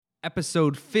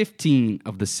Episode 15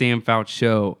 of the Sam Foutch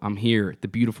Show. I'm here at the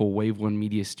beautiful Wave One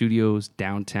Media Studios,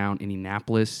 downtown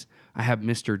Indianapolis. I have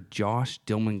Mr. Josh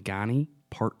Dilmaghani,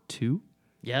 part 2.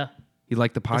 Yeah. You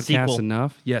like the podcast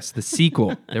enough? Yes, the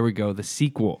sequel. There we go, the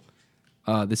sequel.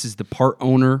 This is the part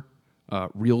owner,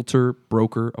 realtor,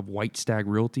 broker of White Stag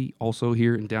Realty, also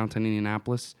here in downtown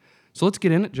Indianapolis. So let's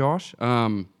get in it, Josh.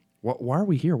 Why are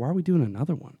we here? Why are we doing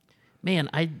another one?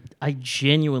 Man, I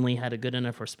genuinely had a good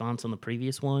enough response on the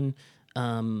previous one.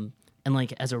 And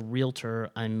like as a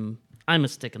realtor, I'm a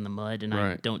stick in the mud and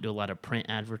I don't do a lot of print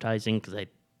advertising because I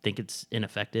think it's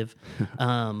ineffective.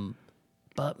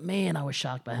 But man, I was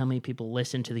shocked by how many people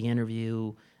listened to the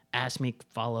interview, asked me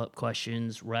follow-up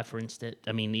questions, referenced it.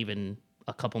 I mean, even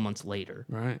a couple months later.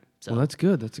 Right. So, well, that's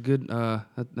good. That's a good.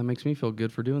 That makes me feel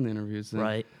good for doing the interviews. Then.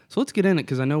 Right. So let's get in it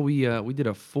because I know we did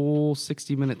a full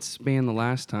 60-minute span the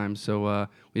last time, so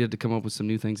we had to come up with some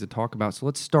new things to talk about. So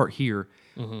let's start here.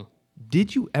 Mm-hmm.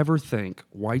 Did you ever think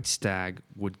White Stag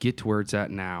would get to where it's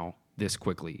at now this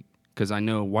quickly? Because I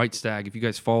know White Stag. If you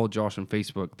guys follow Josh on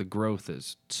Facebook, the growth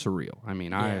is surreal. I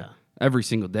mean, every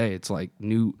single day, it's like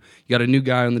new. You got a new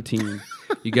guy on the team.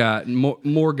 You got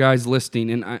more guys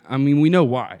listing, and I mean, we know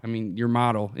why. I mean, your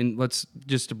model, and let's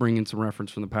just to bring in some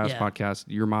reference from the past podcast.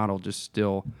 Your model just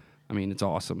still, I mean, it's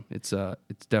awesome. It's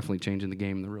definitely changing the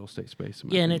game in the real estate space.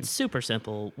 Yeah, and it's super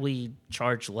simple. We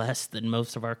charge less than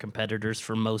most of our competitors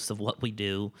for most of what we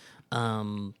do.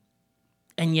 And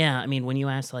yeah, I mean, when you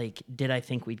ask, like, did I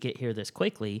think we'd get here this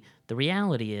quickly? The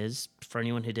reality is, for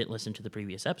anyone who didn't listen to the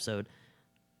previous episode,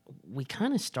 we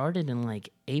kind of started in like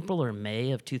April or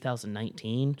May of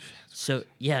 2019. So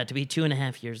yeah, to be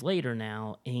 2.5 years later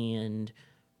now, and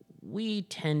we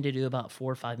tend to do about $4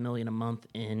 or $5 million a month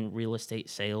in real estate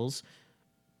sales.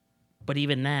 But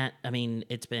even that, I mean,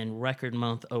 it's been record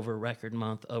month over record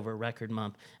month over record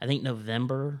month. I think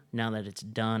November, now that it's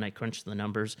done, I crunched the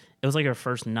numbers. It was like our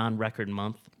first non-record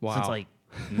month since like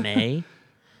May.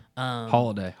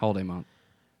 Holiday month.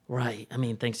 Right. I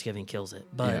mean, Thanksgiving kills it,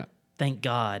 but thank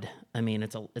God. I mean,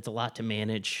 it's a lot to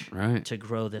manage to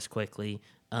grow this quickly.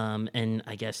 And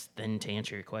I guess then to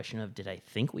answer your question of did I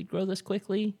think we'd grow this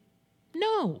quickly?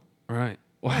 No. Right.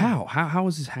 Well, how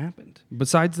has this happened?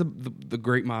 Besides the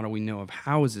great model we know of,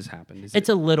 how has this happened? It's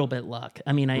a little bit luck.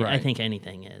 I mean, I think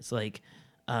anything is. Like,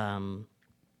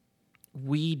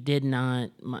 we did not,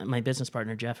 my business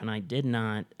partner Jeff and I did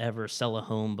not ever sell a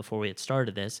home before we had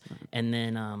started this. Right. And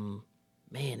then,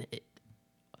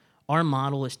 our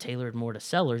model is tailored more to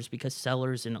sellers because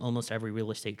sellers in almost every real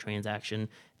estate transaction,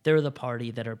 they're the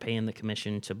party that are paying the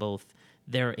commission to both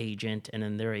their agent and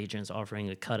then their agent's offering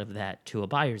a cut of that to a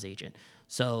buyer's agent.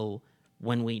 So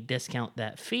when we discount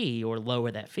that fee or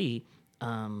lower that fee,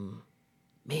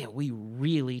 we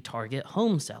really target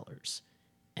home sellers.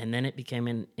 And then it became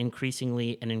an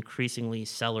increasingly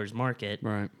seller's market.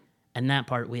 Right. And that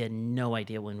part, we had no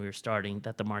idea when we were starting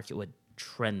that the market would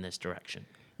trend this direction.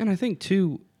 And I think,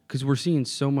 too, because we're seeing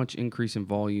so much increase in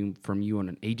volume from you on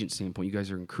an agent standpoint, you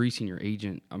guys are increasing your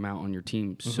agent amount on your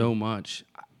team so much.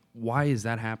 Why is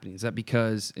that happening? Is that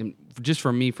because, and just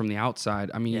from me from the outside,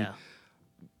 I mean,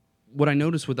 what I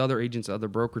notice with other agents, other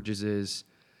brokerages is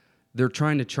they're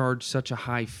trying to charge such a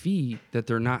high fee that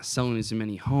they're not selling as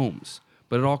many homes.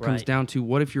 But it all comes down to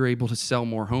what if you're able to sell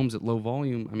more homes at low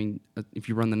volume? I mean, if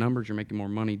you run the numbers, you're making more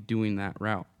money doing that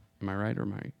route. Am I right or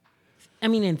am I? I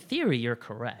mean, in theory, you're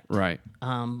correct. Right.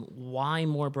 Why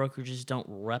more brokerages don't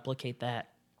replicate that?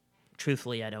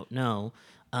 Truthfully, I don't know.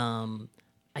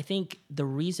 I think the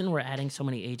reason we're adding so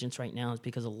many agents right now is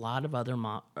because a lot of other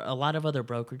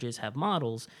brokerages have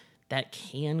models that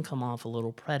can come off a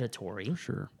little predatory.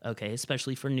 Sure. Okay,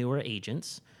 especially for newer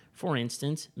agents. For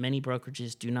instance, many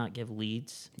brokerages do not give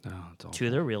leads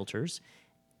to their realtors,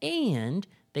 and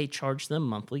they charge them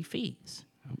monthly fees.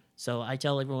 So I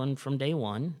tell everyone from day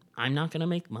one, I'm not going to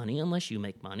make money unless you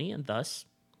make money, and thus,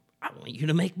 I want you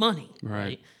to make money,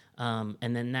 right? And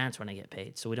then that's when I get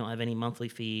paid. So we don't have any monthly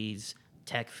fees,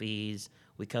 tech fees.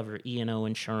 We cover E&O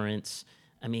insurance.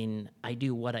 I mean, I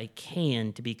do what I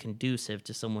can to be conducive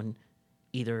to someone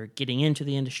either getting into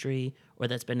the industry or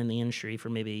that's been in the industry for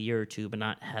maybe a year or two but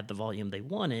not had the volume they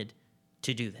wanted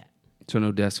to do that. So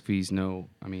no desk fees, one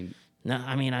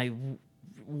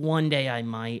day I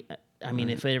might. I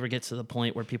mean, if it ever gets to the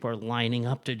point where people are lining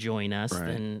up to join us,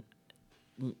 then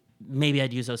maybe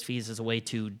I'd use those fees as a way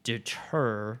to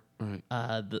deter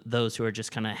those who are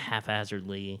just kind of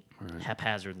haphazardly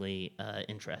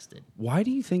interested. Why do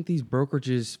you think these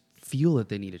brokerages feel that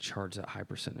they need to charge that high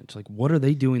percentage? Like, what are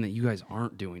they doing that you guys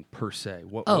aren't doing per se?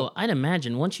 I'd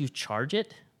imagine once you charge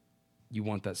it, you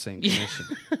want that same commission.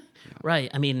 Right.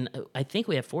 I mean, I think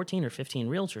we have 14 or 15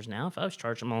 realtors now. If I was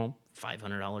charging them all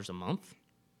 $500 a month,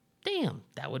 damn,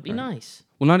 that would be nice.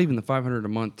 Well, not even the $500 a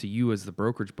month to you as the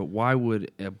brokerage, but why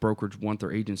would a brokerage want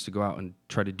their agents to go out and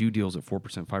try to do deals at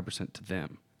 4%, 5% to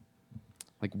them?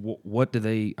 Like, what do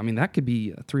they? I mean, that could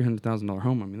be a $300,000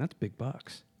 home. I mean, that's big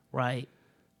bucks. Right.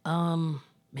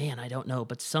 Man, I don't know,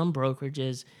 but some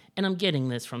brokerages, and I'm getting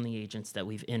this from the agents that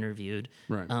we've interviewed.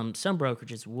 Right. Some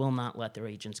brokerages will not let their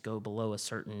agents go below a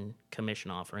certain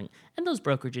commission offering, and those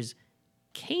brokerages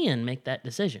can make that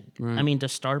decision. Right. I mean,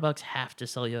 does Starbucks have to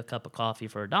sell you a cup of coffee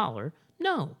for $1?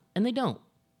 No, and they don't.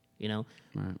 You know,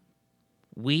 Right.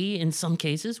 we in some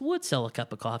cases would sell a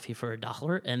cup of coffee for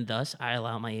 $1, and thus I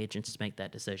allow my agents to make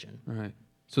that decision. Right.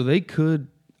 So they could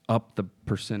up the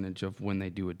percentage of when they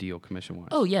do a deal commission wise.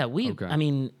 Oh yeah, Okay. I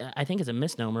mean, I think it's a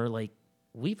misnomer. Like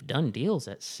we've done deals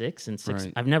at 6 and 6.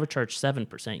 Right. I've never charged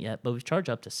 7% yet, but we've charged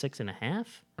up to 6.5.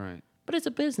 Right. But it's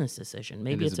a business decision.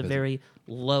 Maybe is it's a a very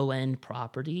low end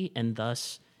property, and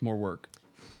thus More work.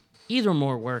 either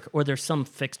more work or there's some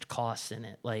fixed costs in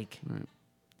it. Like Right.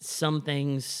 some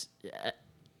things,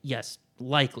 yes,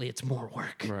 likely it's more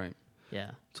work. Right.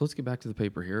 Yeah. So let's get back to the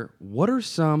paper here. What are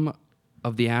some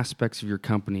of the aspects of your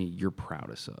company you're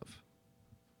proudest of?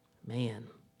 Man.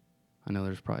 I know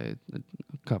there's probably a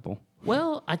couple.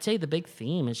 Well, I'd say the big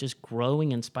theme is just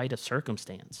growing in spite of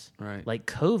circumstance. Right. Like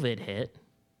COVID hit,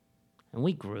 and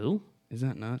we grew. Is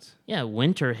that nuts? Yeah,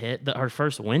 winter hit. Our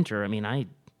first winter, I mean, I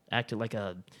acted like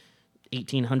a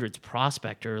 1800s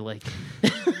prospector, like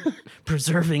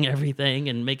preserving everything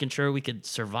and making sure we could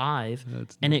survive.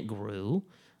 And it grew.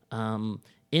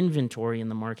 Inventory in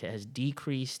the market has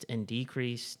decreased and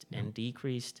decreased and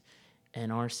decreased,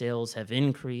 and our sales have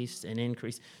increased and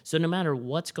increased. So no matter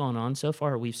what's gone on so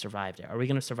far, we've survived it. Are we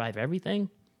going to survive everything?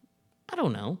 I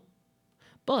don't know.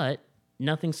 But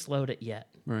nothing slowed it yet.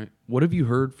 Right. What have you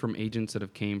heard from agents that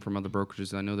have came from other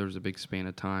brokerages? I know there was a big span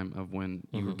of time of when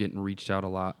you were getting reached out a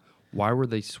lot. Why were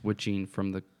they switching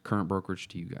from the current brokerage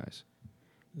to you guys?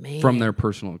 Man, From their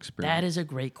personal experience. that is a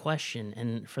great question.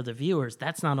 And for the viewers,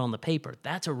 that's not on the paper.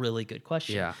 That's a really good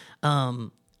question. Yeah.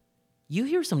 You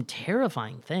hear some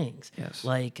terrifying things. Yes.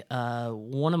 Like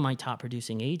one of my top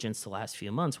producing agents the last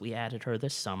few months, we added her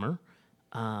this summer.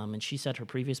 And she said her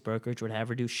previous brokerage would have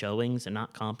her do showings and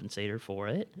not compensate her for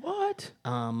it. What?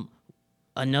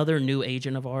 Another new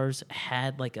agent of ours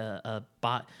had like a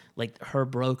bot, like her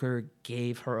broker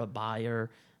gave her a buyer.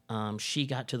 She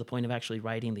got to the point of actually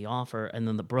writing the offer, and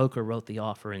then the broker wrote the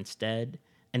offer instead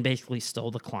and basically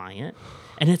stole the client.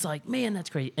 And it's like, man, that's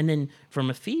great. And then from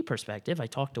a fee perspective, I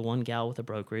talked to one gal with a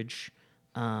brokerage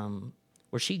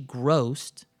where she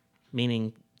grossed,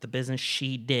 meaning the business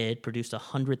she did produced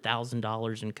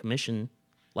 $100,000 in commission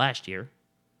last year.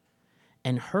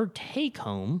 And her take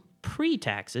home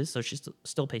pre-taxes, so she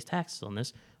still pays taxes on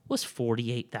this, was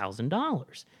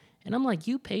 $48,000. And I'm like,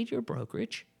 you paid your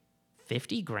brokerage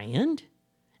 $50,000?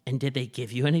 And did they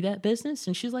give you any of that business?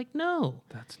 And she's like, no.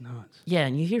 That's nuts. Yeah,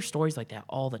 and you hear stories like that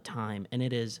all the time, and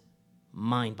it is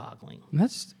mind-boggling.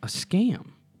 That's a scam,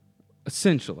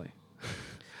 essentially.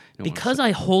 Because I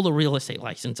hold a real estate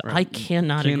license, I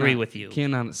cannot agree with you.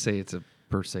 Cannot say it's a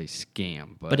per se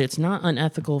scam, But it's not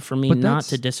unethical for me not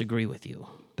to disagree with you.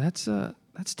 That's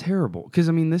terrible. Because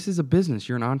I mean, this is a business.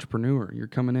 You're an entrepreneur. You're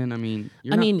coming in. I mean,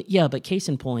 yeah, but case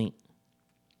in point,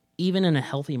 even in a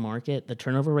healthy market, the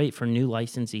turnover rate for new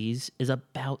licensees is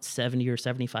about 70 or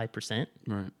 75%.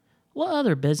 Right. What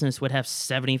other business would have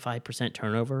 75%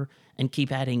 turnover and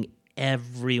keep adding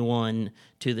everyone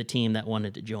to the team that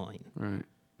wanted to join? Right.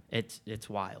 It's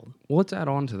wild. Well, let's add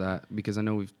on to that because I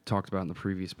know we've talked about it in the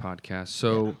previous podcast.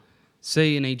 So,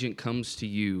 say an agent comes to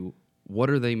you, what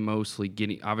are they mostly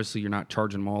getting? Obviously, you're not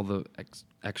charging them all the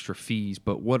extra fees,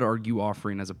 but what are you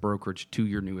offering as a brokerage to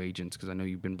your new agents? Because I know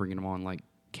you've been bringing them on like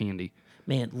candy.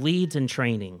 Man, leads and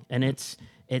training, and it's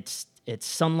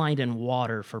sunlight and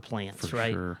water for plants, For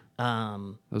right? sure.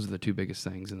 Those are the two biggest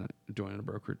things in joining a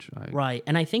brokerage. Right.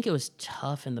 And I think it was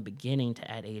tough in the beginning to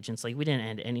add agents. Like, we didn't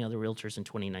add any other realtors in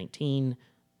 2019.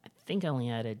 I think I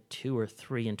only added 2 or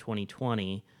 3 in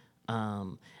 2020.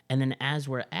 And then as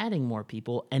we're adding more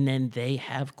people, and then they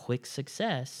have quick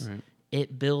success, Right.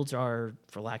 it builds our,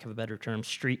 for lack of a better term,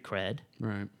 street cred.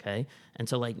 Right. Okay. And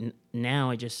so, like, now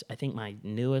I think my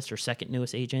newest or second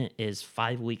newest agent is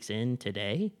 5 weeks in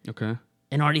today. Okay.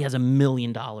 And already has $1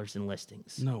 million in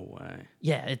listings. No way.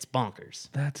 Yeah, it's bonkers.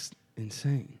 That's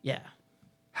insane. Yeah.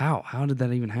 How did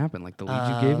that even happen? Like the leads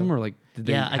you gave them, or like did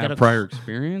they I got have a prior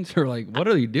experience, or like what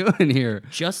are you doing here?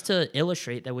 Just to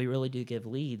illustrate that we really do give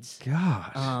leads.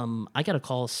 Gosh. I got a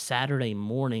call Saturday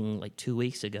morning, like 2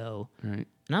 weeks ago, Right.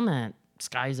 and I'm at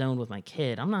Sky Zone with my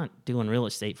kid. I'm not doing real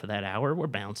estate for that hour. We're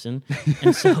bouncing.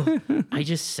 And so I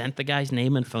just sent the guy's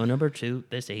name and phone number to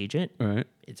this agent. Right.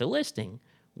 It's a listing.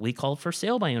 We called for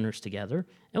sale by owners together,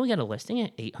 and we got a listing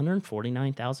at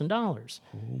 $849,000.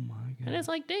 Oh my God. And it's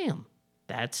like, damn,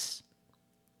 that's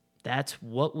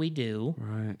what we do.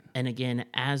 Right. And again,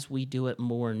 as we do it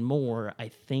more and more, I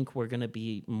think we're going to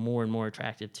be more and more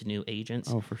attractive to new agents.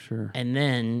 Oh, for sure. And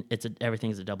then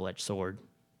everything's a double-edged sword.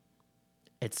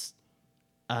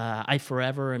 I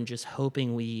forever am just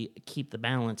hoping we keep the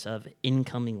balance of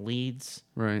incoming leads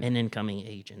Right. and incoming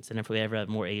agents. And if we ever have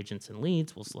more agents and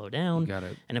leads, we'll slow down. Got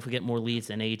it. And if we get more leads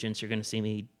than agents, you're going to see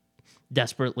me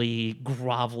desperately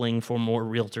groveling for more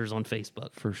realtors on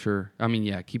Facebook. For sure. I mean,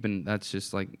 yeah, that's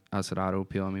just like us at Auto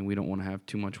Appeal. I mean, we don't want to have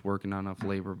too much work and not enough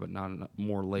labor, but not enough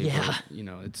more labor. Yeah. You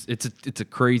know, it's a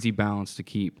crazy balance to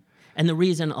keep. And the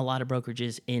reason a lot of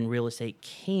brokerages in real estate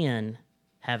can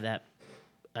have that,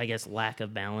 I guess, lack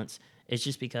of balance is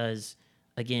just because,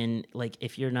 again, like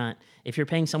if you're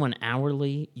paying someone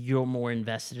hourly, you're more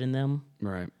invested in them.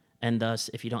 Right. And thus,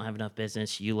 if you don't have enough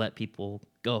business, you let people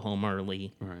go home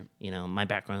early. Right. You know, my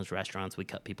background is restaurants. We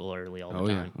cut people early all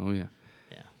the time. Oh, yeah.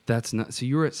 Yeah. That's not. So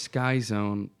you were at Sky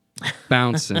Zone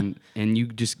bouncing, and you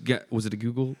just was it a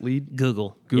Google lead?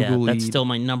 Google Google lead. That's lead. still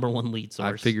my number one lead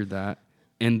source. I figured that.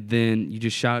 And then you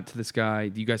just shot it to this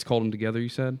guy. You guys called him together, you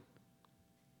said?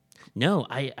 No,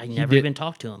 I never even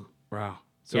talked to him. Wow.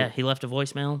 So, Yeah, he left a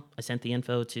voicemail. I sent the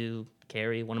info to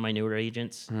Carrie, one of my newer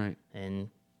agents. Right. And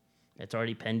it's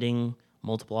already pending,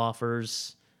 multiple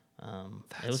offers.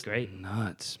 It was great.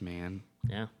 Nuts, man.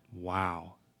 Yeah.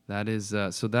 Wow. That is,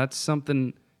 so that's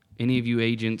something any of you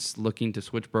agents looking to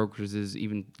switch brokerages,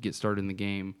 even get started in the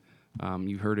game,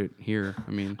 you heard it here.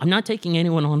 I mean, I'm not taking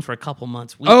anyone on for a couple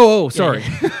months. Sorry.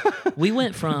 We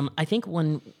went from, I think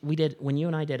when you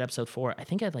and I did episode 4, I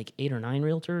think I had like 8 or 9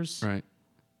 realtors. Right.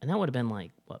 And that would have been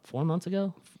like, 4 months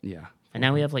ago? Yeah. And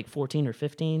now we have like 14 or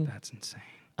 15. That's insane.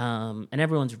 And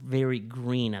everyone's very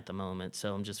green at the moment.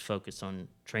 So I'm just focused on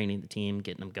training the team,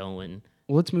 getting them going.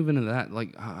 Well, let's move into that.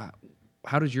 Like,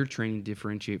 how does your training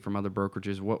differentiate from other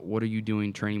brokerages? What are you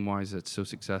doing training-wise that's so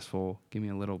successful? Give me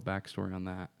a little backstory on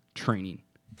that. Training,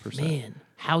 per se. Man,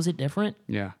 how's it different?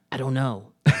 Yeah. I don't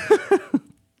know.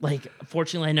 Like,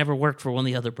 fortunately, I never worked for one of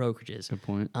the other brokerages. Good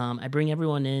point. I bring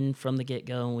everyone in from the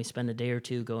get-go, and we spend a day or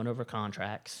two going over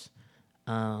contracts.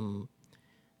 And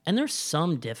there's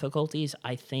some difficulties,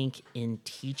 I think, in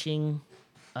teaching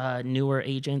newer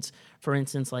agents. For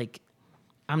instance, like,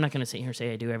 I'm not going to sit here and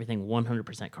say I do everything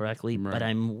 100% correctly, Right. but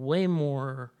I'm way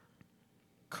more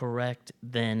correct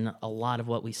than a lot of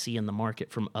what we see in the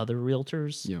market from other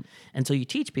realtors. Yep. And so you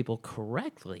teach people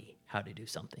correctly how to do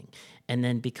something. And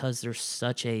then because there's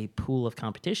such a pool of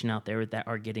competition out there that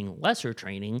are getting lesser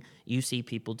training, you see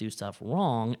people do stuff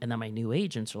wrong. And then my new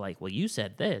agents are like, well, you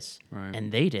said this, Right.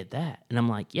 and they did that. And I'm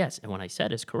like, yes, and what I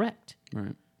said is correct.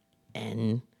 Right.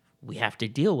 And we have to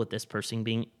deal with this person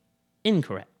being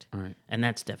incorrect. Right. And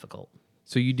that's difficult.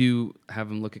 So you do have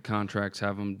them look at contracts,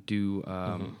 have them do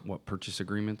purchase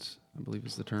agreements, I believe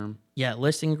is the term. Yeah,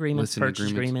 listing agreements, Listing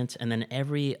purchase agreements. agreements, and then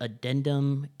every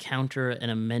addendum, counter,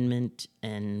 and amendment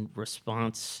and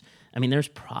response. I mean, there's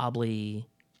probably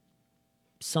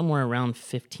somewhere around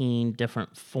 15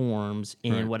 different forms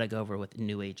in Right. what I go over with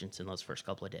new agents in those first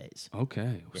couple of days.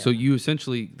 Okay. Yeah. So you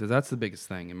essentially, that's the biggest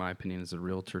thing, in my opinion, as a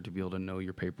realtor, to be able to know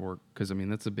your paperwork. Because, I mean,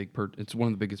 that's a big it's one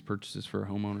of the biggest purchases for a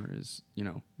homeowner is,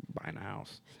 buying a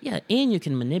house. Yeah, and you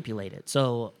can manipulate it.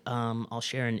 So I'll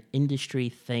share an industry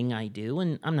thing I do,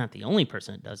 and I'm not the only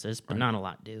person that does this, but not a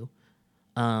lot do.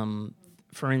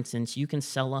 For instance, you can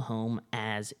sell a home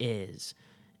as is.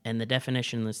 And the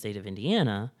definition in the state of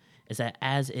Indiana is that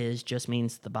as is just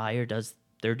means the buyer does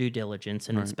their due diligence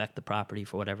and inspect the property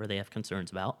for whatever they have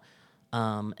concerns about.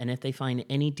 And if they find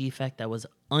any defect that was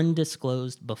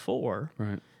undisclosed before,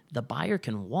 Right. the buyer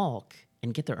can walk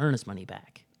and get their earnest money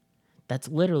back. That's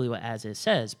literally what as is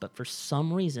says. But for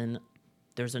some reason,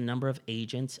 there's a number of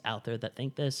agents out there that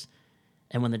think this.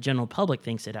 And when the general public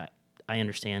thinks it, I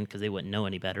understand because they wouldn't know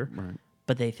any better. Right.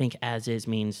 But they think as is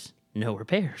means no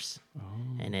repairs. Oh.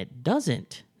 And it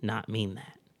doesn't not mean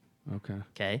that. Okay.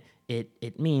 Okay?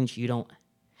 It means you don't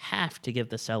have to give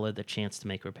the seller the chance to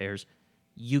make repairs.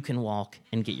 You can walk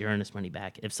and get your earnest money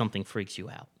back if something freaks you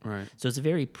out. Right. So it's a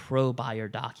very pro-buyer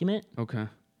document, Okay.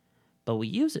 but we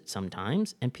use it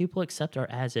sometimes, and people accept our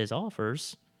as-is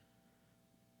offers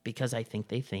because I think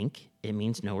they think it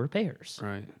means no repairs,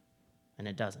 Right. and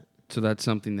it doesn't. So that's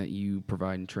something that you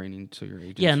provide in training to your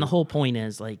agents? Yeah, and the whole point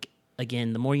is, like,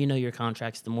 again, the more you know your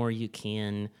contracts, the more you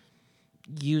can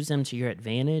use them to your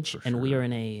advantage. And we are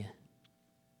in a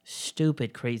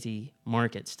stupid, crazy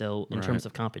market still in terms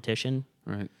of competition.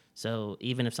 Right. So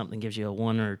even if something gives you a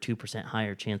 1 or 2%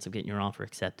 higher chance of getting your offer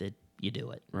accepted, you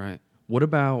do it. Right. What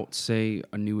about, say,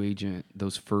 a new agent?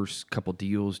 Those first couple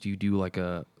deals, do you do like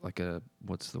a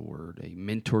what's the word? A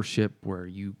mentorship where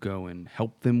you go and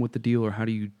help them with the deal, or how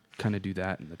do you kind of do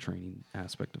that in the training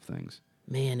aspect of things?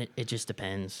 Man, it just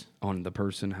depends. On the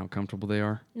person, how comfortable they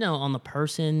are? No, on the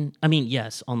person. I mean,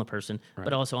 yes, on the person, Right.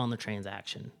 but also on the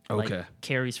transaction. Okay. Like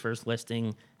Carrie's first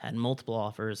listing had multiple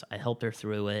offers. I helped her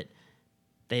through it.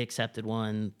 They accepted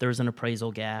one. There's an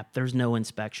appraisal gap. There's no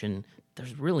inspection.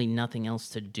 There's really nothing else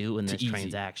to do in this easy.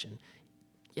 transaction.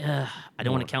 Yeah, I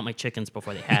don't want to count my chickens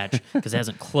before they hatch because it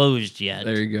hasn't closed yet.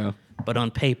 There you go. But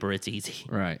on paper, it's easy.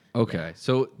 Right. Okay.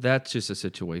 So that's just a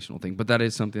situational thing, but that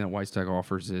is something that White Stag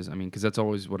offers. Is, I mean, because that's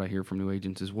always what I hear from new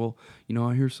agents is, well, you know,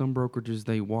 I hear some brokerages,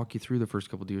 they walk you through the first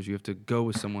couple deals. You have to go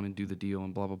with someone and do the deal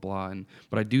and blah blah blah.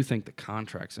 But I do think the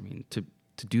contracts. I mean, to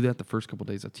do that the first couple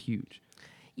days, that's huge.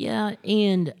 Yeah,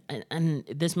 and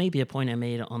this may be a point I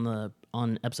made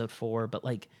on episode 4, but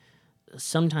like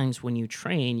sometimes when you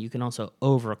train, you can also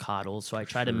over coddle. So I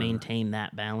try to maintain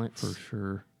that balance. For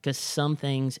sure. Because some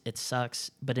things it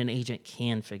sucks, but an agent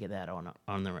can figure that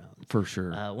on their own. For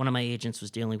sure. One of my agents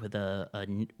was dealing with a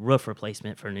roof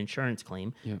replacement for an insurance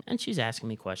claim, and she's asking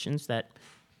me questions that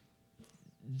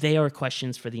they are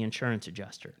questions for the insurance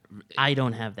adjuster. I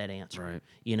don't have that answer, Right.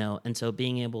 you know. And so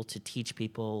being able to teach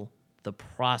people the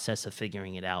process of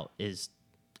figuring it out is,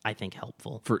 I think,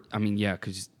 helpful.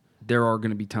 Because there are going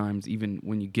to be times, even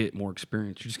when you get more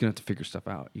experience, you're just going to have to figure stuff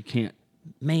out. You can't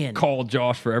call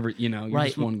Josh for every, you're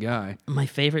just one guy. My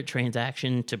favorite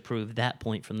transaction to prove that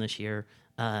point from this year,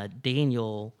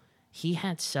 Daniel, he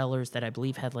had sellers that I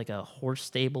believe had like a horse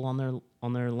stable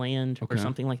on their land or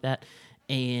something like that.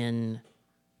 And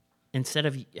instead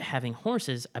of having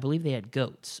horses, I believe they had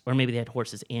goats, or maybe they had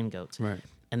horses and goats. Right.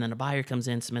 And then a buyer comes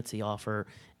in, submits the offer,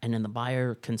 and then the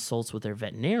buyer consults with their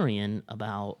veterinarian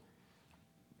about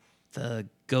the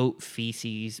goat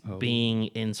feces being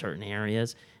in certain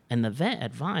areas. And the vet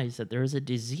advised that there is a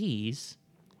disease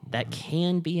that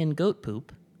can be in goat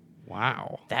poop.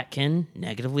 Wow. That can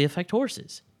negatively affect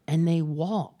horses. And they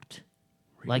walked.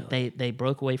 Really? Like they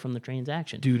broke away from the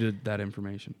transaction. Due to that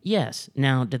information. Yes.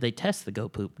 Now, did they test the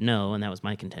goat poop? No, and that was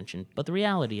my contention. But the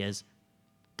reality is,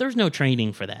 there's no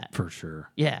training for that. For sure.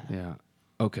 Yeah. Yeah.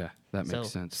 Okay. That makes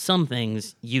sense. Some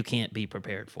things you can't be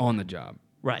prepared for. On the job.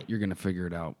 Right. You're going to figure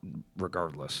it out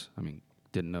regardless. I mean,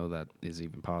 didn't know that is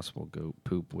even possible. Goat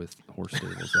poop with horse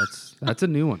stables. That's a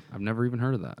new one. I've never even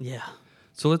heard of that. Yeah.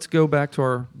 So let's go back to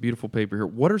our beautiful paper here.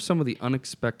 What are some of the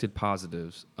unexpected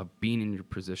positives of being in your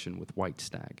position with White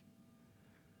Stag?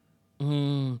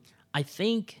 I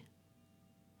think,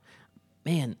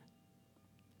 man,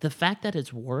 the fact that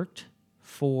it's worked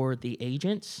for the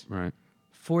agents, Right.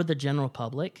 for the general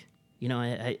public, you know,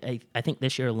 I think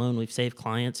this year alone we've saved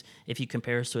clients. If you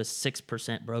compare us to a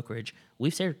 6% brokerage,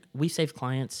 we've saved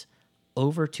clients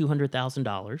over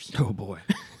 $200,000. Oh boy,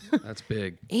 that's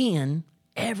big. And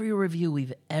every review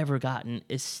we've ever gotten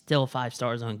is still 5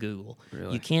 stars on Google.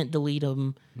 Really? You can't delete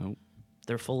them. Nope.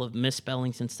 They're full of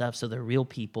misspellings and stuff, so they're real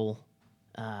people.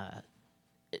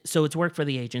 So it's worked for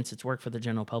the agents, it's worked for the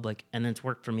general public, and then it's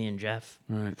worked for me and Jeff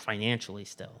financially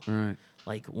still. Right.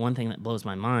 Like, one thing that blows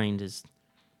my mind is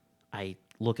I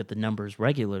look at the numbers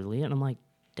regularly, and I'm like,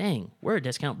 dang, we're a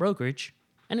discount brokerage,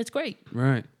 and it's great.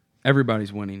 Right.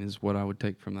 Everybody's winning is what I would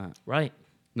take from that. Right.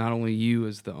 Not only you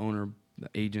as the owner, the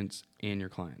agents, and your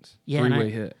clients. Yeah, Three-way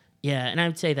hit. Yeah, and I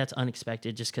would say that's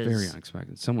unexpected just because... Very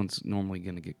unexpected. Someone's normally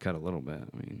going to get cut a little bit.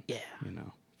 I mean, Yeah.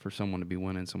 For someone to be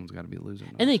winning, someone's got to be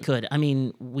losing. And they could. I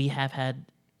mean, we have had,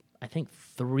 I think,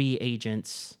 3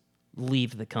 agents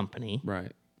leave the company.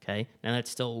 Right. Okay. Now,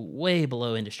 that's still way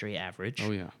below industry average.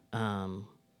 Oh, yeah.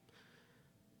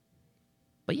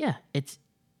 But yeah, it's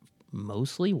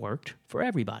mostly worked for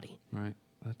everybody. Right.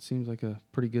 That seems like a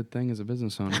pretty good thing as a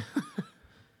business owner.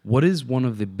 What is one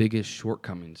of the biggest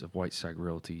shortcomings of White Stag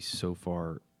Realty so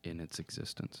far in its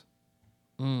existence?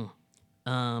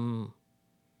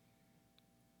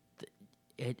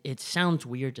 It sounds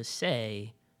weird to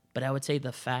say, but I would say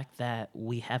the fact that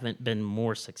we haven't been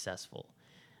more successful.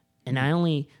 And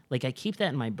I keep that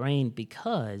in my brain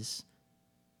because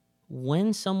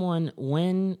when someone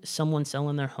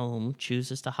selling their home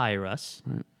chooses to hire us,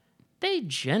 they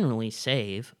generally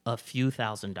save a few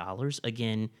 $1,000s,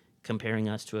 again, comparing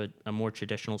us to a more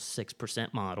traditional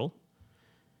 6% model.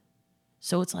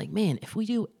 So it's like, man, if we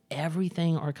do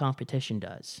everything our competition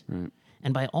does,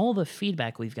 and by all the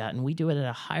feedback we've gotten, we do it at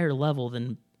a higher level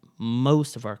than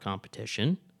most of our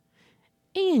competition,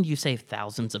 and you save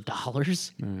thousands of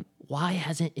dollars, why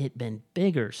hasn't it been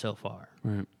bigger so far?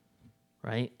 Right.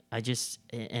 Right?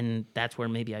 And that's where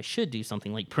maybe I should do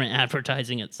something like print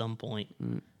advertising at some point.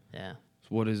 Right. Yeah. So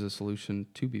what is a solution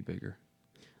to be bigger?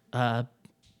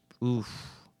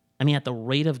 Oof. I mean, at the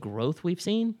rate of growth we've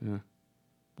seen, Yeah.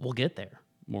 we'll get there.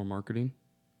 More marketing,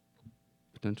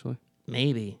 potentially.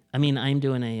 Maybe. I mean, I'm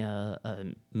doing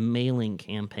a mailing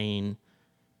campaign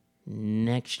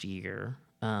next year,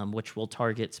 which will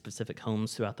target specific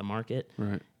homes throughout the market.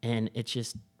 Right. And it's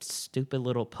just stupid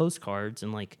little postcards.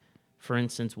 And like, for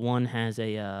instance, one has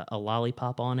a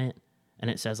lollipop on it, and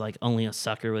it says like only a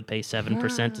sucker would pay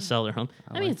 7% to sell their home.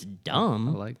 I mean, it's dumb.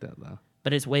 I like that though.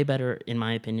 But it's way better, in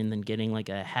my opinion, than getting like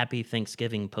a Happy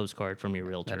Thanksgiving postcard from your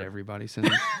realtor. That everybody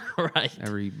sends. Right.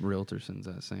 Every realtor sends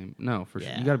that same. No, for sure.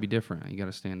 Yeah. You got to be different. You got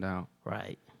to stand out.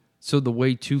 Right. So the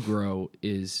way to grow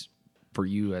is, for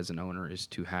you as an owner, is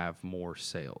to have more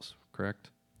sales, correct?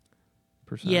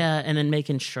 Percent? Yeah, and then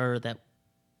making sure that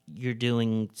you're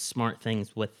doing smart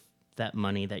things with that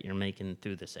money that you're making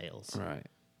through the sales. Right.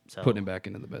 So Putting it back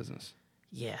into the business.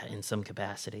 yeah, in some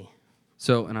capacity.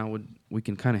 So, and we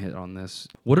can kind of hit on this.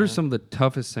 What are some of the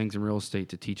toughest things in real estate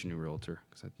to teach a new realtor?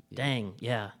 Dang,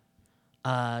 yeah.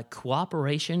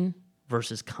 Cooperation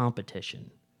versus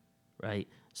competition, right?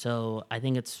 So I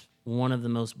think it's one of the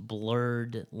most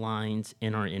blurred lines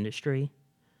in our industry.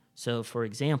 So, for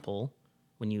example,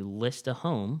 when you list a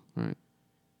home, Right.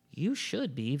 you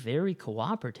should be very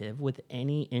cooperative with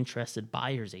any interested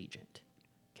buyer's agent,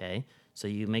 okay? So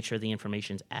you make sure the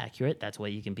information's accurate. That's why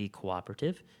you can be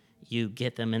cooperative. You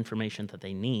get them information that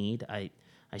they need. I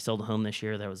sold a home this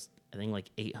year that was, I think, like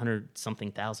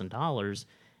 $800-something thousand,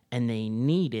 and they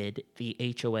needed the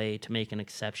HOA to make an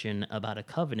exception about a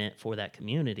covenant for that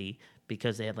community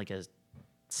because they had like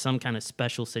some kind of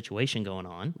special situation going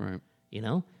on, Right. you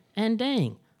know? And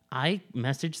dang, I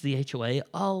messaged the HOA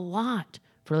a lot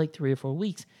for like 3 or 4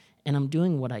 weeks, and I'm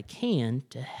doing what I can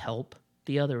to help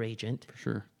the other agent For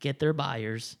sure. get their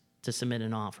buyers to submit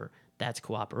an offer. That's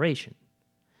cooperation.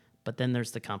 But then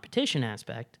there's the competition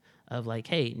aspect of like,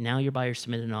 hey, now your buyer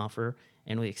submitted an offer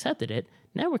and we accepted it.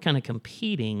 Now we're kind of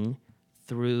competing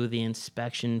through the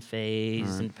inspection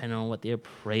phase and depending on what the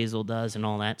appraisal does and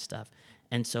all that stuff.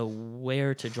 And so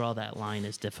where to draw that line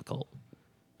is difficult.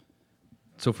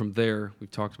 So from there,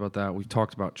 we've talked about that. We've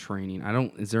talked about training.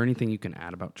 Is there anything you can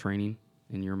add about training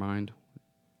in your mind?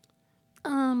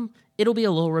 It'll be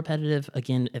a little repetitive.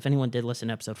 Again, if anyone did listen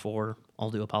to episode 4, I'll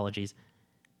do apologies.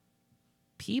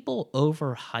 People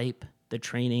overhype the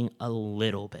training a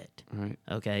little bit. Right.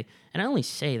 Okay. And I only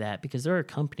say that because there are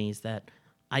companies that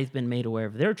I've been made aware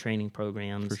of their training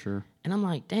programs. For sure. And I'm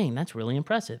like, dang, that's really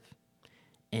impressive.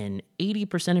 And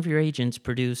 80% of your agents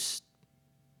produce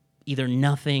either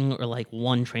nothing or like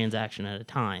one transaction at a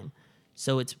time.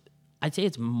 So I'd say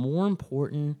it's more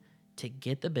important to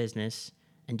get the business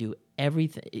and do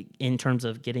everything in terms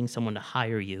of getting someone to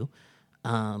hire you,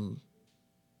 and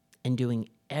doing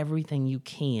everything you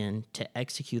can to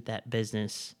execute that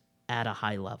business at a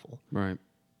high level. Right.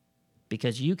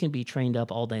 Because you can be trained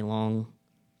up all day long,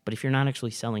 but if you're not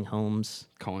actually selling homes,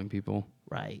 Calling people,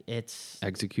 right, it's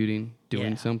executing,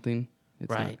 doing Yeah. something,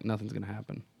 Right. Nothing's going to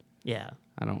happen. yeah.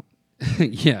 I don't.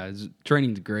 Yeah,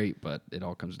 training's great, but it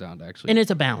all comes down to actually. And it's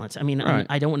a balance. I mean, Right.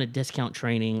 I don't want to discount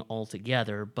training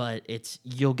altogether, but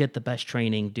you'll get the best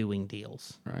training doing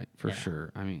deals. Right, for Yeah.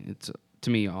 sure. I mean, it's to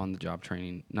me on the job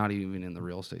training, not even in the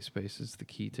real estate space, is the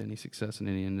key to any success in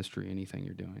any industry, anything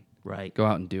you're doing. Right. Go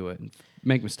out and do it and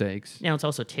make mistakes. Now, it's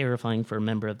also terrifying for a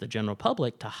member of the general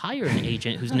public to hire an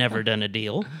agent who's never done a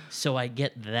deal. So I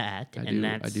get that.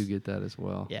 I do get that as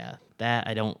well. Yeah, that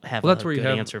I don't have Well, that's a where you good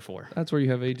have- answer for. That's where you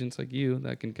have agents like you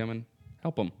that can come and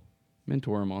help them,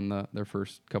 mentor them on their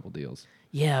first couple deals.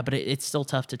 Yeah, but it's still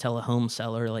tough to tell a home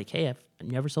seller, like, hey, I've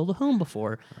never sold a home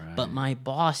before, but my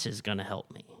boss is going to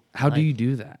help me. How do you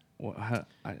do that? Well,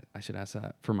 I should ask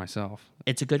that for myself.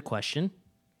 It's a good question.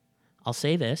 I'll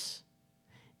say this.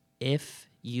 If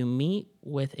you meet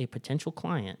with a potential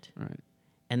client Right.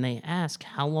 and they ask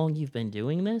how long you've been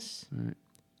doing this, Right.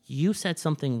 you said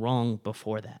something wrong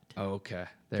before that. Okay.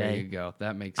 There Okay. you go.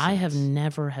 That makes sense. I have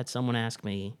never had someone ask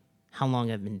me how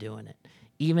long I've been doing it.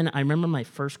 Even I remember my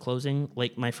first closing,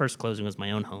 like my first closing was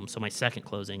my own home. So my second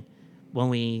closing, when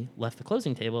we left the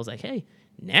closing table, I was like, hey,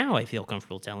 now I feel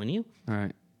comfortable telling you All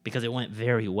right. because it went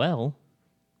very well.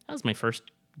 That was my first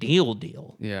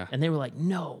deal. Yeah. And they were like,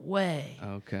 no way.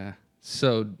 Okay.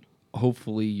 So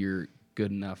hopefully you're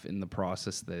good enough in the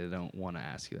process that they don't want to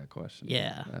ask you that question.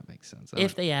 Yeah. That makes sense.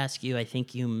 If they ask you, I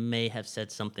think you may have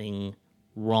said something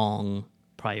wrong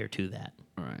prior to that.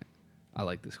 All right. I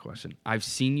like this question. I've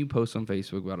seen you post on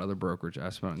Facebook about other brokerage.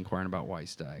 Asked about inquiring about White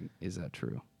Stag. Is that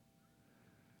true?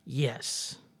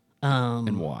 Yes.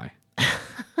 And why?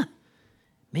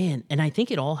 Man, and I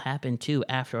think it all happened too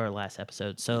after our last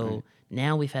episode. So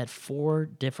now we've had 4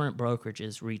 different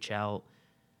brokerages reach out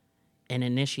and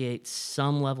initiate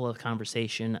some level of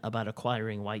conversation about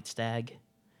acquiring White Stag.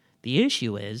 The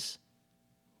issue is,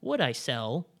 would I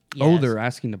sell? Yes. Oh, they're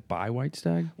asking to buy White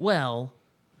Stag? Well,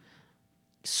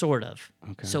 sort of.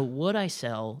 Okay. So would I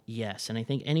sell? Yes. And I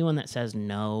think anyone that says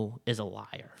no is a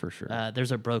liar. For sure.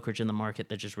 There's a brokerage in the market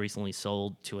that just recently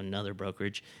sold to another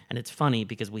brokerage. And it's funny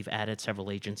because we've added several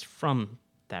agents from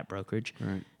that brokerage.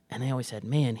 Right. And they always said,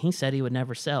 man, he said he would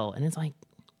never sell. And it's like,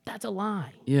 that's a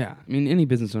lie. Yeah. I mean, any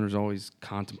business owner is always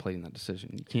contemplating that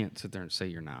decision. You can't sit there and say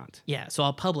you're not. Yeah. So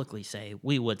I'll publicly say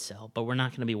we would sell, but we're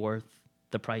not going to be worth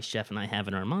the price Jeff and I have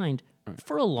in our mind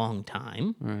for a long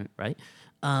time. Right.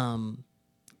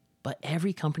 But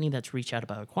every company that's reached out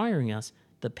about acquiring us,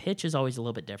 the pitch is always a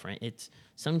little bit different. It's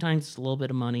sometimes it's a little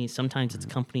bit of money, sometimes it's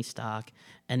company stock,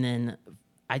 and then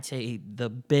I'd say the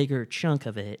bigger chunk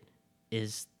of it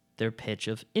is their pitch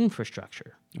of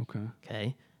infrastructure.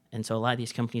 Okay. And so a lot of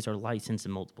these companies are licensed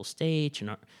in multiple states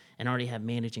and already have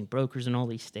managing brokers in all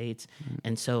these states.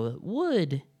 And so it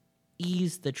would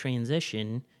ease the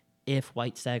transition if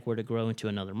White Stag were to grow into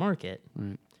another market.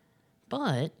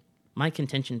 But my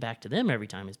contention back to them every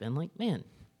time has been like, man,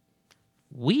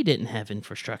 we didn't have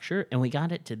infrastructure and we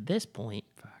got it to this point.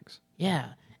 Facts.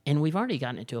 Yeah. And we've already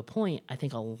gotten it to a point I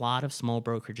think a lot of small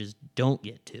brokerages don't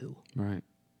get to. Right.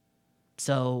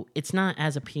 So it's not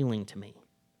as appealing to me.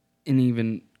 And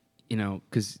even,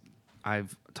 because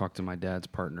I've talked to my dad's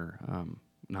partner,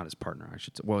 not his partner, I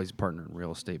should say. Well, he's a partner in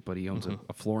real estate, but he owns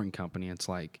a flooring company. It's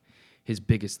like his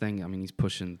biggest thing, I mean, he's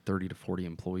pushing 30 to 40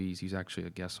 employees. He's actually a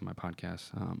guest on my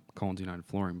podcast, Collins United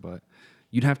Flooring. But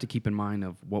you'd have to keep in mind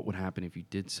of what would happen if you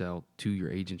did sell to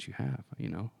your agents you have,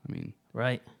 I mean.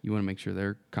 Right. You want to make sure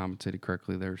they're compensated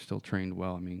correctly. They're still trained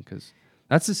well. I mean, because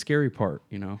that's the scary part,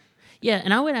 Yeah,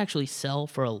 and I would actually sell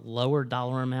for a lower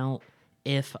dollar amount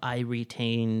if I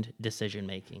retained decision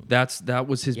making. That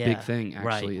was his big thing,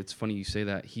 actually. Right. It's funny you say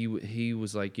that. He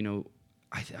was like,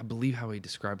 I believe how he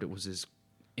described it was his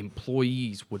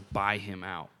employees would buy him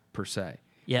out, per se.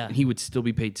 Yeah. And he would still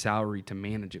be paid salary to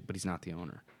manage it, but he's not the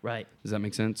owner. Right. Does that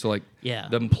make sense? So, like, Yeah.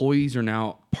 the employees are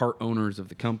now part owners of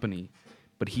the company,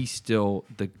 but he's still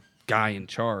the guy in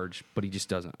charge, but he just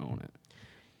doesn't own it.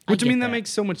 Which, I mean, that makes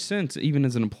so much sense. Even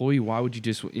as an employee, why would you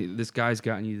just... This guy's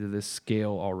gotten you to this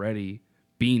scale already,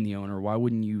 being the owner. Why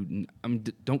wouldn't you...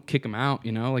 don't kick him out,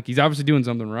 Like, he's obviously doing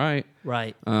something right.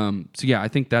 Right. So, yeah, I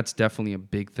think that's definitely a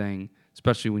big thing,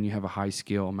 especially when you have a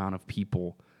high-scale amount of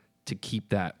people to keep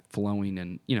that flowing.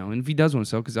 And, and if he does want to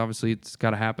sell, because obviously it's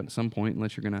got to happen at some point,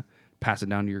 unless you're going to pass it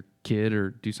down to your kid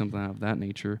or do something of that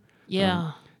nature.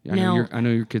 Yeah. I know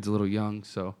your kid's a little young,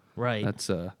 so right.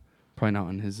 that's probably not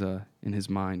in his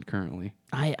mind currently.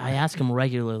 I ask him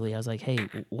regularly. I was like, "Hey,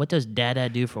 what does Dada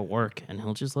do for work?" And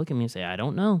he'll just look at me and say, "I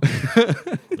don't know."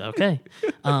 Okay.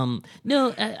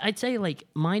 No, I'd say like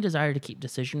my desire to keep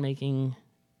decision making,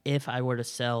 if I were to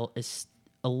sell, is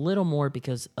a little more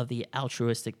because of the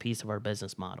altruistic piece of our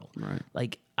business model. Right.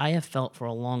 Like I have felt for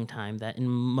a long time that in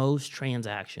most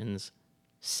transactions,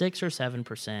 6 or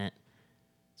 7%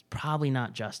 is probably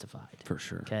not justified. For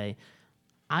sure. Okay.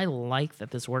 I like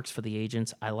that this works for the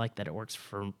agents. I like that it works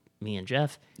for me and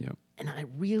Jeff. Yep. And I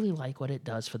really like what it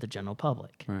does for the general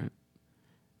public. Right.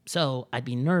 So I'd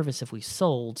be nervous if we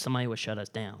sold, somebody would shut us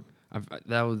down.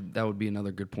 That would be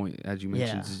another good point, as you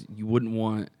mentioned. Yeah. Is you wouldn't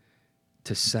want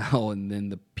to sell, and then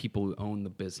the people who own the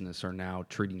business are now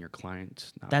treating your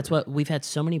clients. That's what we've had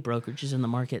so many brokerages in the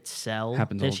market sell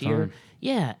Happens this all the year. time.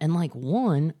 Yeah, and like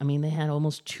they had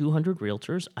almost 200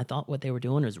 realtors. I thought what they were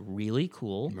doing was really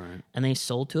cool. Right. And they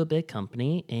sold to a big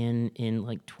company, and in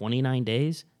like 29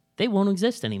 days, they won't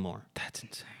exist anymore. That's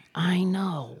insane. I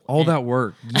know. All that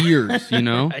work, years,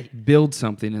 Right. build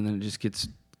something, and then it just gets.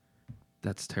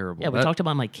 That's terrible. Yeah, we talked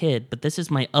about my kid, but this is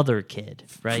my other kid,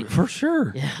 right? For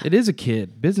sure. Yeah. It is a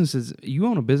kid. Businesses, you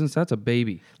own a business, that's a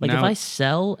baby. Like Now, if I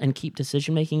sell and keep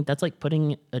decision making, that's like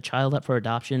putting a child up for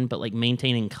adoption, but like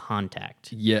maintaining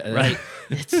contact. Yeah. Right?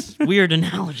 It's a weird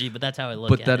analogy, but that's how I look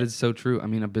at it. But that is so true. I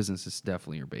mean, a business is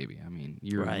definitely your baby. I mean,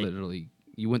 you're Right. literally,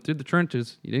 you went through the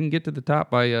trenches. You didn't get to the top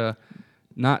by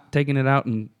not taking it out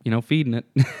and, feeding it.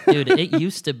 Dude, it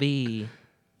used to be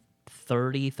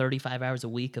 30, 35 hours a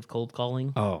week of cold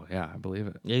calling. Oh, yeah, I believe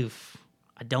it. Oof.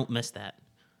 I don't miss that.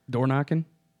 Door knocking?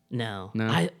 No. No?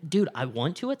 I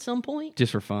want to at some point.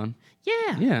 Just for fun?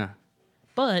 Yeah. Yeah.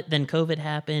 But then COVID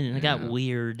happened and it got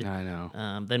weird. I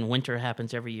know. Then winter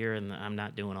happens every year and I'm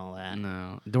not doing all that.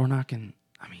 No. Door knocking,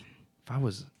 I mean, if I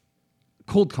was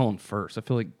cold calling first. I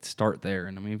feel like start there.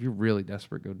 And I mean, if you're really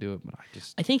desperate, go do it. But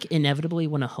I think inevitably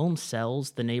when a home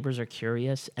sells, the neighbors are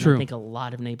curious. And True. I think a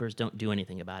lot of neighbors don't do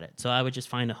anything about it. So I would just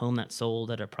find a home that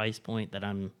sold at a price point that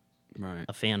I'm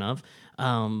a fan of.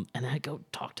 And I'd go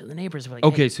talk to the neighbors. Like,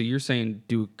 okay, hey, so you're saying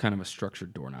do kind of a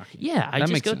structured door knocking. yeah, I That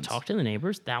just makes go sense. talk to the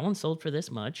neighbors. That one sold for this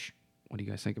much. What do you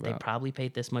guys think They about? probably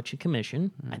paid this much in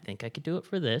commission. I think I could do it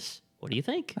for this. What do you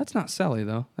think? That's not selly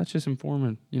though. That's just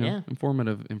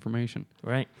informative information.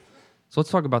 Right. So let's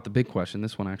talk about the big question.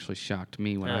 This one actually shocked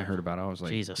me when I heard about it. I was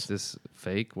like, Jesus. is this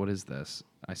fake? What is this?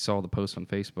 I saw the post on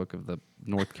Facebook of the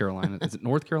North Carolina. Is it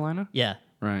North Carolina? Yeah.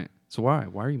 Right. So why?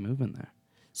 Why are you moving there?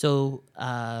 So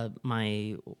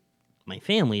my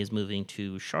family is moving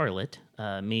to Charlotte.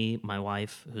 Me, my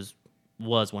wife,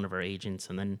 was one of our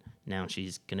agents, and then now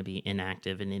she's going to be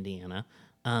inactive in Indiana.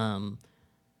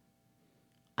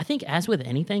 I think, as with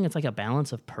anything, it's like a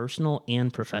balance of personal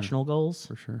and professional goals.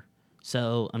 For sure.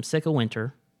 So I'm sick of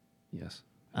winter. Yes.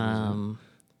 And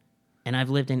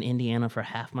I've lived in Indiana for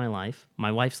half my life.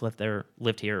 My wife's lived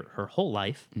here her whole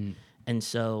life. And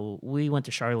so we went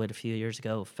to Charlotte a few years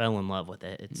ago, fell in love with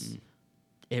it.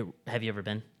 Have you ever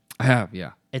been? I have,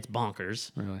 yeah. It's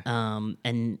bonkers. Really?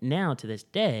 And now, to this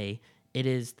day, it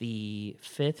is the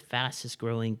 5th fastest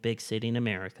growing big city in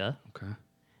America. Okay.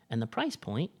 And the price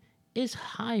point is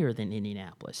higher than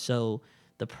Indianapolis. So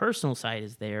the personal side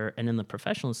is there, and then the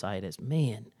professional side is,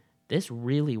 man, this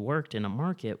really worked in a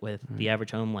market with the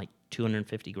average home like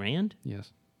 $250,000.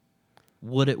 Yes.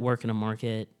 Would it work in a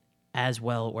market as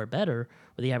well or better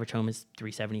where the average home is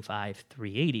 $375,000,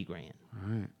 $380,000? All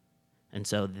right. And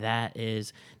so that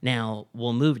is, now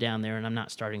we'll move down there, and I'm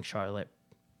not starting Charlotte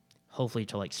hopefully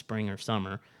till like spring or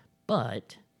summer,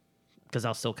 but because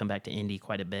I'll still come back to Indy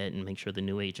quite a bit and make sure the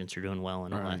new agents are doing well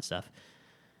and all that stuff.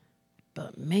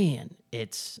 But man,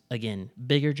 it's, again,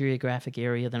 bigger geographic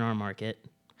area than our market,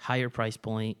 higher price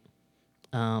point.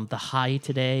 The high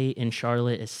today in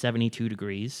Charlotte is 72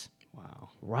 degrees. Wow.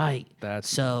 Right. That's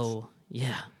so,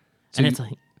 yeah. So And it's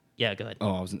like, yeah, go ahead.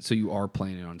 Oh, so you are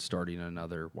planning on starting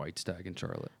another White Stag in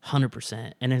Charlotte?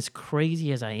 100%. And as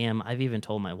crazy as I am, I've even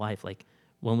told my wife, like,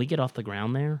 when we get off the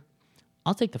ground there,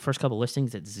 I'll take the first couple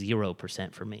listings at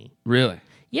 0% for me. Really?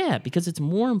 Yeah, because it's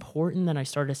more important that I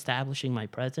start establishing my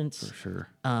presence. For sure.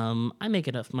 I make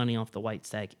enough money off the White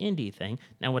Stag Indie thing.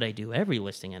 Now, would I do every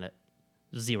listing at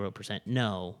 0%?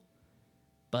 No.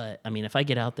 But, I mean, if I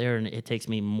get out there and it takes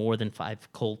me more than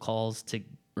 5 cold calls to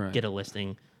get a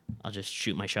listing, I'll just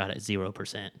shoot my shot at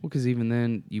 0%. Well, because even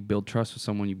then, you build trust with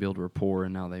someone, you build rapport,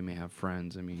 and now they may have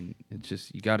friends. I mean, it's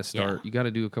just, you got to start. Yeah. You got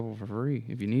to do a couple for free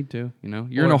if you need to. You know,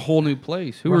 you're in a whole new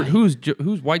place.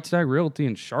 Who's White Stag Realty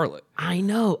in Charlotte? I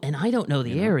know, and I don't know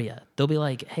the area. They'll be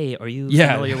like, "Hey, are you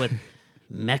familiar with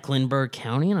Mecklenburg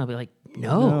County?" And I'll be like,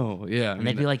 "No." Yeah. And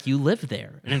they'd be like, "You live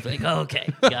there," and I'd be like, "Oh,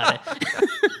 okay, got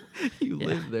it." You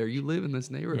live there. You live in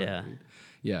this neighborhood. Yeah.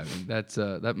 Yeah. I mean,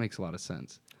 that makes a lot of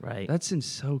sense. Right. That seems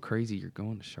so crazy. You're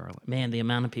going to Charlotte. Man, the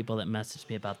amount of people that message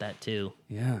me about that too.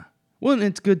 Yeah. Well, and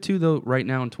it's good too, though. Right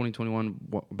now in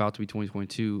 2021, about to be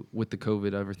 2022, with the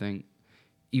COVID, everything.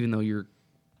 Even though you're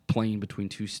playing between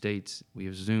 2 states, we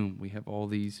have Zoom. We have all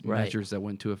these measures that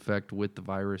went into effect with the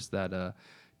virus that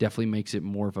definitely makes it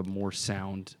more of a more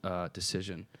sound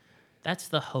decision. That's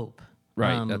the hope.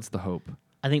 Right. That's the hope.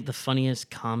 I think the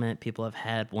funniest comment people have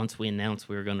had once we announced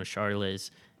we were going to Charlotte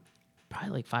is probably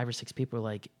like 5 or 6 people were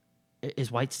like, "Is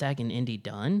White Stag and Indy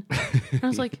done?" And I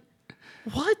was like,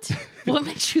 "What? What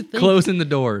makes you think?" Closing the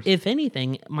doors. If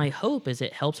anything, my hope is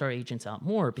it helps our agents out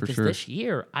more because this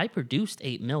year I produced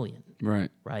 $8 million.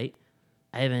 Right. Right.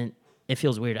 I haven't. It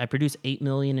feels weird. I produced $8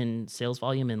 million in sales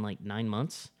volume in like 9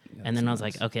 months, and then I was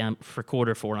like, "Okay, I'm for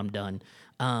quarter 4, I'm done."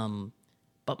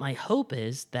 But my hope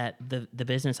is that the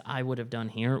business I would have done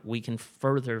here, we can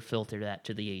further filter that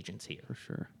to the agents here. For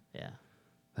sure. Yeah.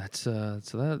 That's so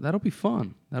that'll be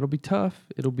fun. That'll be tough.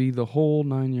 It'll be the whole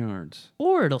 9 yards.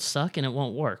 Or it'll suck and it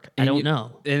won't work. I don't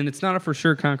know. And it's not a for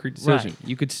sure concrete decision. Right.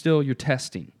 You could still, you're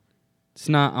testing. It's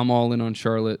not, I'm all in on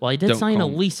Charlotte. Well, I did sign a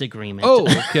lease agreement. Oh,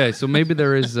 okay. So maybe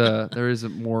there is a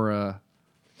more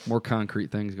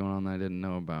concrete things going on that I didn't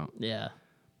know about. Yeah.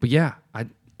 But yeah,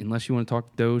 unless you want to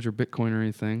talk Doge or Bitcoin or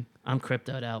anything. I'm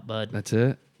cryptoed out, bud. That's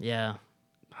it? Yeah.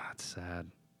 That's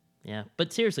sad. Yeah.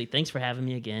 But seriously, thanks for having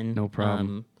me again. No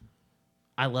problem.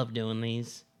 I love doing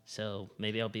these, so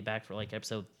maybe I'll be back for like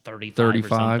episode 35 or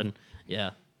something.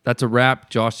 Yeah. That's a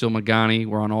wrap. Josh Dilmaghani.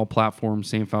 We're on all platforms,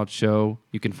 same Foutch Show.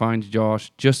 You can find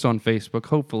Josh just on Facebook.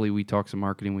 Hopefully we talk some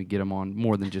marketing. We get him on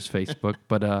more than just Facebook.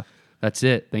 But that's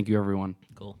it. Thank you, everyone.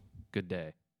 Cool. Good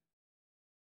day.